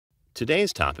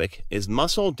Today's topic is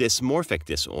muscle dysmorphic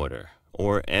disorder,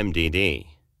 or MDD.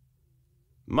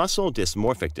 Muscle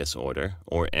dysmorphic disorder,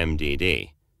 or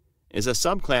MDD, is a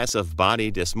subclass of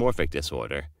body dysmorphic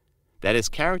disorder that is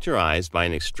characterized by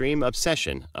an extreme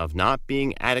obsession of not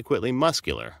being adequately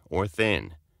muscular or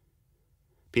thin.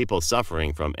 People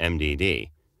suffering from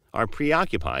MDD are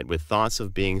preoccupied with thoughts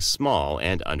of being small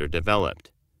and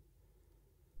underdeveloped.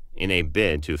 In a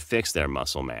bid to fix their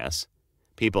muscle mass,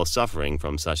 people suffering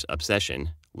from such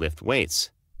obsession lift weights,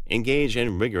 engage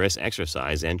in rigorous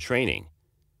exercise and training,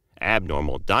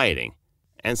 abnormal dieting,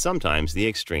 and sometimes the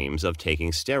extremes of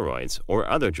taking steroids or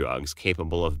other drugs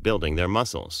capable of building their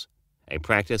muscles, a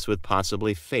practice with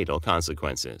possibly fatal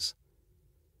consequences.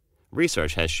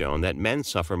 Research has shown that men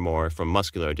suffer more from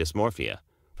muscular dysmorphia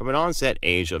from an onset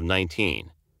age of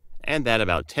 19, and that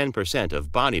about 10%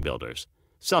 of bodybuilders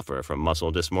suffer from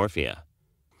muscle dysmorphia.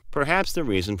 Perhaps the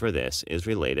reason for this is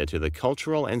related to the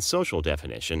cultural and social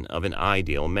definition of an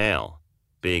ideal male,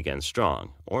 big and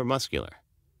strong or muscular.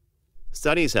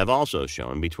 Studies have also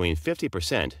shown between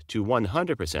 50% to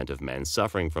 100% of men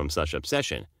suffering from such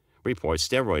obsession report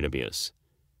steroid abuse.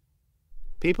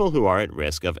 People who are at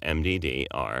risk of MDD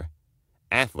are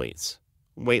athletes,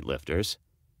 weightlifters,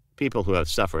 people who have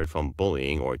suffered from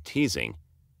bullying or teasing,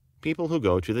 people who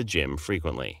go to the gym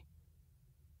frequently.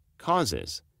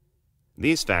 Causes.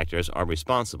 These factors are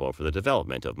responsible for the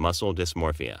development of muscle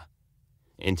dysmorphia: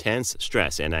 intense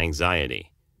stress and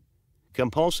anxiety,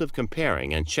 compulsive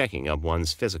comparing and checking of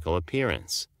one's physical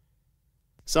appearance.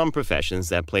 Some professions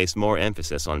that place more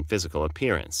emphasis on physical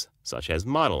appearance, such as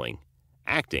modeling,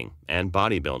 acting, and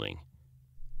bodybuilding.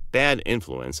 Bad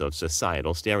influence of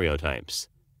societal stereotypes.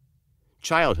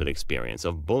 Childhood experience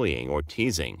of bullying or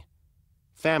teasing.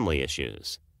 Family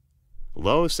issues.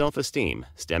 Low self-esteem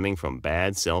stemming from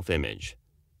bad self-image.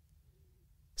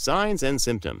 Signs and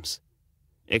symptoms.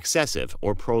 Excessive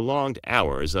or prolonged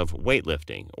hours of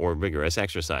weightlifting or rigorous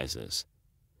exercises.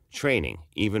 Training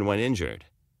even when injured.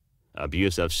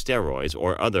 Abuse of steroids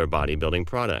or other bodybuilding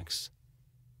products.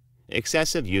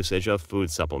 Excessive usage of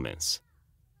food supplements.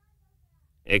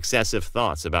 Excessive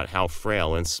thoughts about how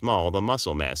frail and small the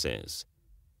muscle mass is.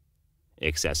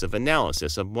 Excessive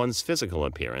analysis of one's physical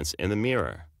appearance in the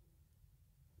mirror.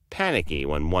 Panicky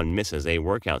when one misses a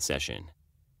workout session.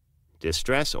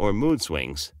 Distress or mood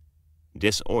swings.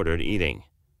 Disordered eating.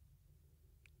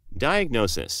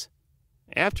 Diagnosis.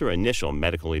 After initial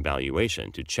medical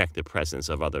evaluation to check the presence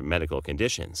of other medical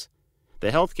conditions,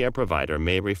 the healthcare provider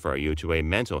may refer you to a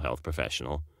mental health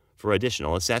professional for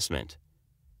additional assessment.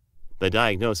 The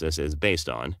diagnosis is based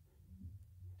on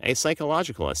a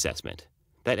psychological assessment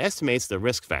that estimates the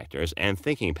risk factors and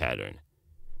thinking pattern,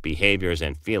 behaviors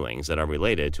and feelings that are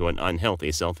related to an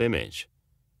unhealthy self-image.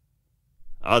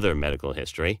 Other medical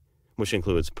history, which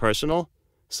includes personal,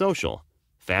 social,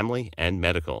 family, and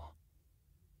medical.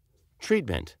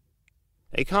 Treatment.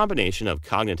 A combination of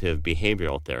cognitive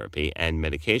behavioral therapy and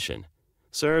medication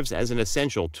serves as an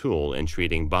essential tool in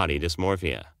treating body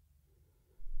dysmorphia.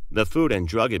 The Food and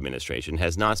Drug Administration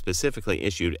has not specifically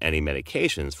issued any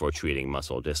medications for treating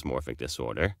muscle dysmorphic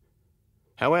disorder.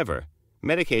 However,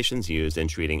 medications used in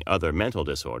treating other mental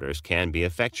disorders can be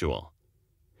effectual.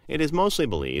 It is mostly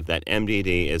believed that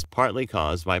MDD is partly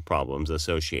caused by problems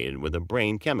associated with the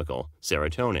brain chemical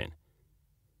serotonin.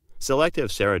 Selective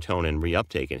serotonin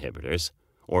reuptake inhibitors,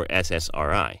 or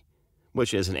SSRI,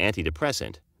 which is an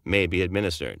antidepressant, may be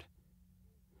administered.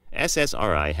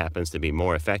 SSRI happens to be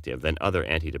more effective than other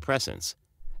antidepressants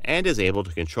and is able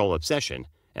to control obsession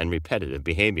and repetitive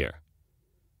behavior.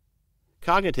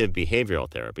 Cognitive behavioral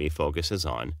therapy focuses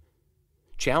on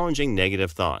challenging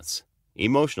negative thoughts,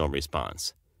 emotional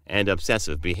response, and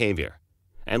obsessive behavior,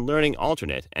 and learning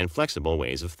alternate and flexible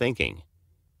ways of thinking.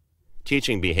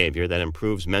 Teaching behavior that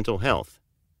improves mental health,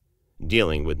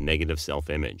 dealing with negative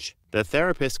self-image. The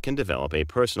therapist can develop a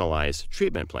personalized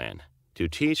treatment plan to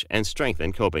teach and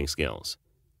strengthen coping skills.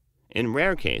 In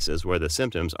rare cases where the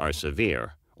symptoms are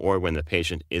severe or when the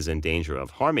patient is in danger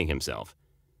of harming himself,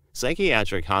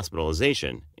 psychiatric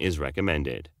hospitalization is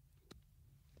recommended.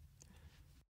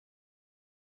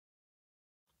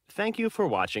 Thank you for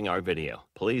watching our video.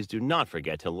 Please do not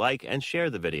forget to like and share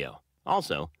the video.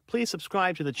 Also, please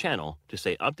subscribe to the channel to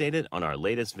stay updated on our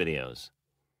latest videos.